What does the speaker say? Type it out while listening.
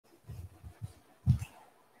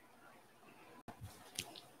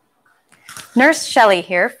Nurse Shelley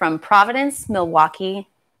here from Providence, Milwaukee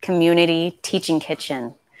Community Teaching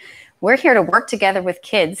Kitchen. We're here to work together with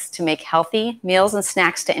kids to make healthy meals and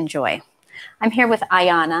snacks to enjoy. I'm here with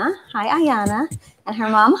Ayana. Hi, Ayana. And her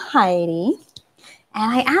mom, Heidi.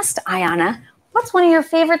 And I asked Ayana, what's one of your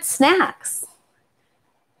favorite snacks?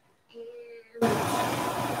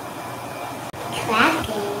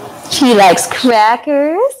 Crackers. She likes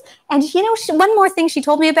crackers. And you know, one more thing she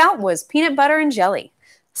told me about was peanut butter and jelly.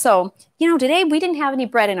 So, you know, today we didn't have any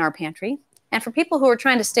bread in our pantry. And for people who are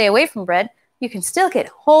trying to stay away from bread, you can still get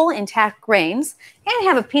whole intact grains and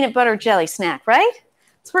have a peanut butter jelly snack, right?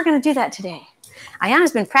 So we're going to do that today.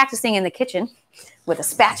 Ayana's been practicing in the kitchen with a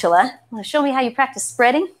spatula. Want to show me how you practice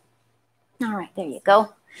spreading? All right, there you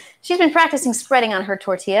go. She's been practicing spreading on her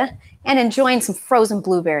tortilla and enjoying some frozen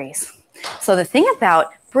blueberries. So the thing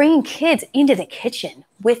about bringing kids into the kitchen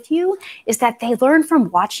with you is that they learn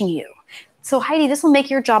from watching you. So Heidi, this will make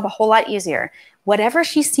your job a whole lot easier. Whatever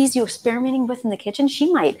she sees you experimenting with in the kitchen,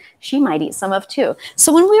 she might eat some of too.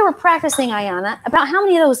 So when we were practicing, Ayana, about how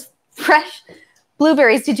many of those fresh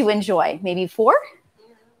blueberries did you enjoy? Maybe 4?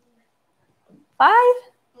 5?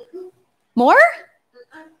 More?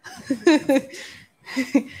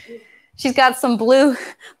 She's got some blue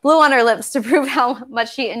on her lips to prove how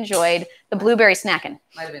much she enjoyed the blueberry snacking.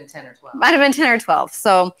 Might have been 10 or 12. Might have been 10 or 12.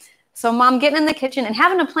 So Mom getting in the kitchen and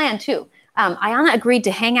having a plan too. Ayana agreed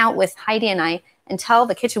to hang out with Heidi and I until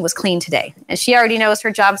the kitchen was clean today. And she already knows her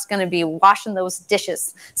job's going to be washing those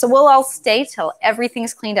dishes. So we'll all stay till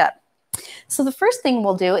everything's cleaned up. So the first thing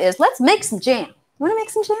we'll do is let's make some jam. You want to make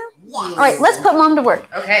some jam? Yes. All right, let's put Mom to work.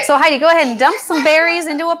 Okay. So Heidi, go ahead and dump some berries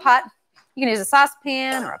into a pot. You can use a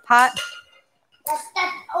saucepan or a pot.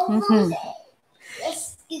 Mm-hmm.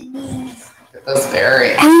 Get those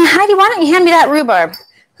berries. And Heidi, why don't you hand me that rhubarb?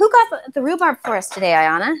 Who got the rhubarb for us today,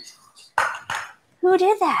 Ayana? Who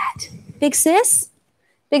did that? Big sis?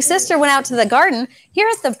 Big sister went out to the garden. Here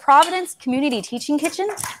at the Providence Community Teaching Kitchen,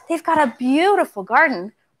 they've got a beautiful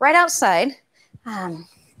garden right outside,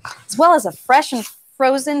 as well as a fresh and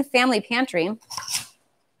frozen family pantry.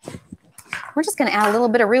 We're just going to add a little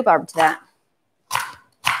bit of rhubarb to that.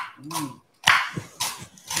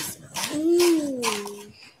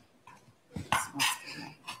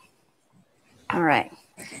 All right.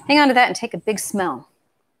 Hang on to that and take a big smell.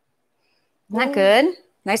 Isn't that good?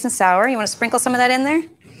 Nice and sour. You want to sprinkle some of that in there?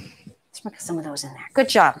 Sprinkle some of those in there. Good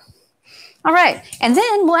job. All right. And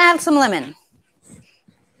then we'll add some lemon.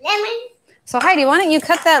 Lemon. So Heidi, why don't you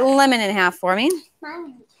cut that lemon in half for me?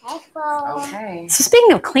 Mommy, careful. Okay. So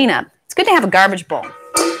speaking of cleanup, it's good to have a garbage bowl.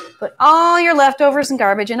 Put all your leftovers and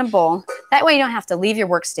garbage in a bowl. That way you don't have to leave your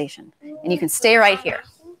workstation. And you can stay right here.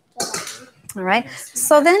 All right.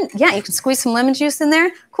 So then, yeah, you can squeeze some lemon juice in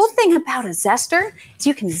there. Cool thing about a zester is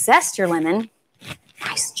you can zest your lemon.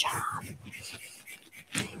 Nice job.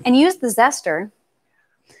 And use the zester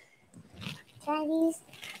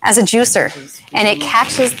as a juicer, and it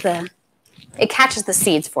catches the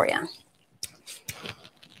seeds for you.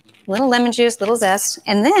 Little lemon juice, little zest.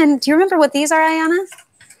 And then, do you remember what these are, Ayana?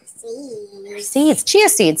 Seeds. Seeds, chia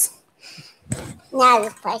seeds. Now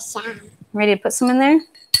let's put some. Ready to put some in there?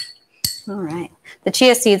 All right. The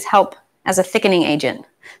chia seeds help as a thickening agent.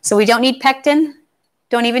 So we don't need pectin,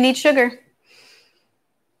 don't even need sugar.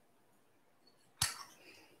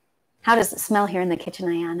 How does it smell here in the kitchen,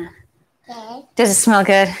 Ayana? Good. Does it smell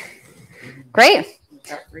good? Great.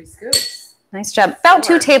 Got 3 scoops. Nice job. About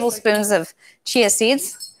 2 tablespoons of chia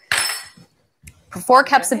seeds, 4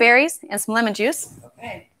 cups of berries, and some lemon juice.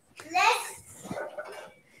 Okay.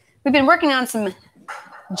 We've been working on some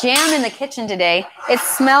jam in the kitchen today. It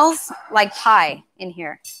smells like pie in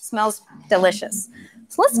here. It smells delicious.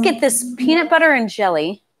 So let's get this peanut butter and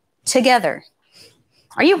jelly together.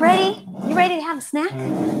 Are you ready? You ready to have a snack?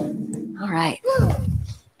 All right.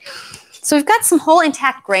 So we've got some whole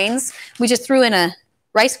intact grains we just threw in a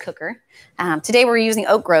rice cooker. Today we're using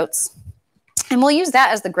oat groats, and we'll use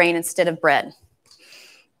that as the grain instead of bread.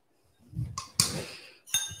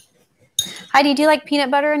 Heidi, do you like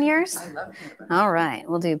peanut butter in yours? I love peanut butter. All right,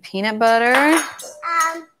 we'll do peanut butter.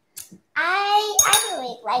 I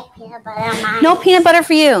really like peanut butter on mine. No peanut butter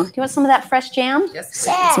for you. Do you want some of that fresh jam? Yes,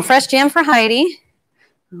 Yeah. Some fresh jam for Heidi.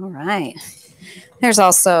 All right. There's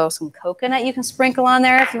also some coconut you can sprinkle on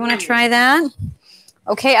there if you want to try that.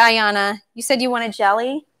 Okay, Ayana, you said you wanted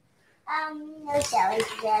jelly? No jelly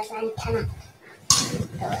because I'm kind of.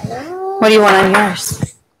 What do you want on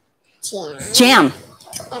yours? Jam. Jam.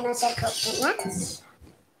 And also coconut.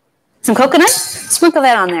 Some coconut? Sprinkle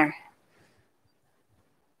that on there.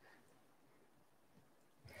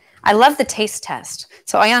 I love the taste test.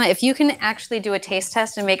 So Ayana, if you can actually do a taste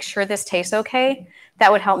test and make sure this tastes okay,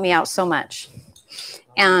 that would help me out so much.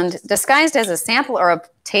 And disguised as a sample or a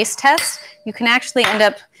taste test, you can actually end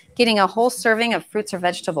up getting a whole serving of fruits or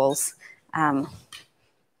vegetables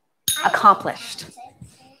accomplished.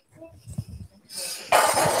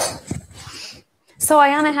 So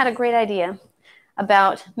Ayana had a great idea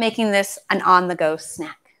about making this an on-the-go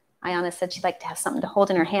snack. Ayana said she'd like to have something to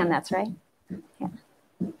hold in her hand. That's right. Yeah.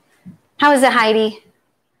 How is it, Heidi?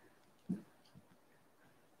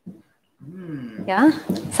 Yeah?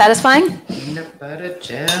 Satisfying? Peanut butter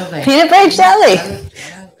jelly. Peanut butter jelly.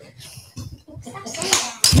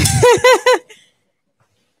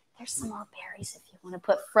 There's some more berries if you want to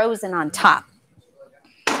put frozen on top.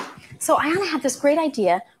 So Ayana had this great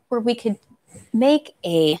idea where we could make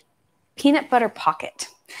a peanut butter pocket.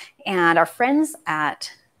 And our friends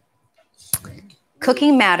at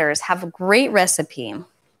Cooking Matters have a great recipe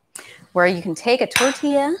where you can take a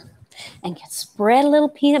tortilla and spread a little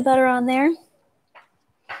peanut butter on there.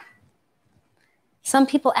 Some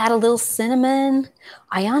people add a little cinnamon.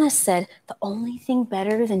 Ayana said the only thing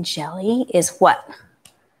better than jelly is what?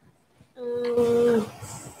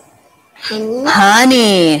 Honey.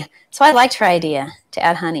 Honey. So I liked her idea to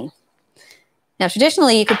add honey. Now,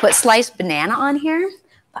 traditionally, you could put sliced banana on here,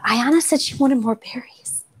 but Ayana said she wanted more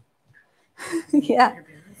berries. Yeah.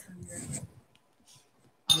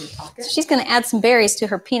 So she's going to add some berries to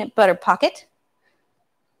her peanut butter pocket.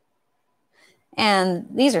 And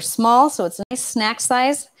these are small, so it's a nice snack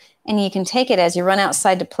size, and you can take it as you run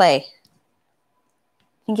outside to play.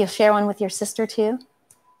 Think you'll share one with your sister too?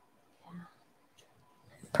 Yeah.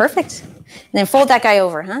 Perfect. And then fold that guy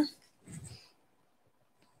over, huh?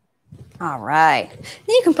 All right.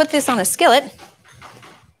 Then you can put this on a skillet.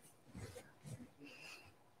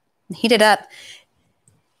 Heat it up.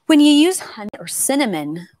 When you use honey or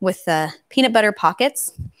cinnamon with the peanut butter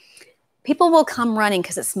pockets, people will come running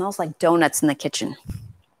because it smells like donuts in the kitchen.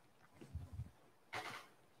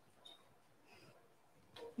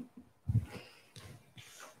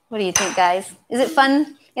 What do you think, guys? Is it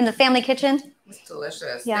fun in the family kitchen? It's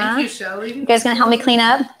delicious. Yeah. Thank you, Shelly. You guys gonna help me clean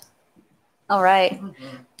up? All right.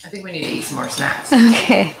 I think we need to eat some more snacks.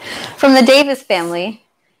 Okay. From the Davis family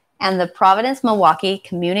and the Providence, Milwaukee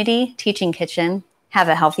Community Teaching Kitchen, have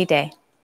a healthy day.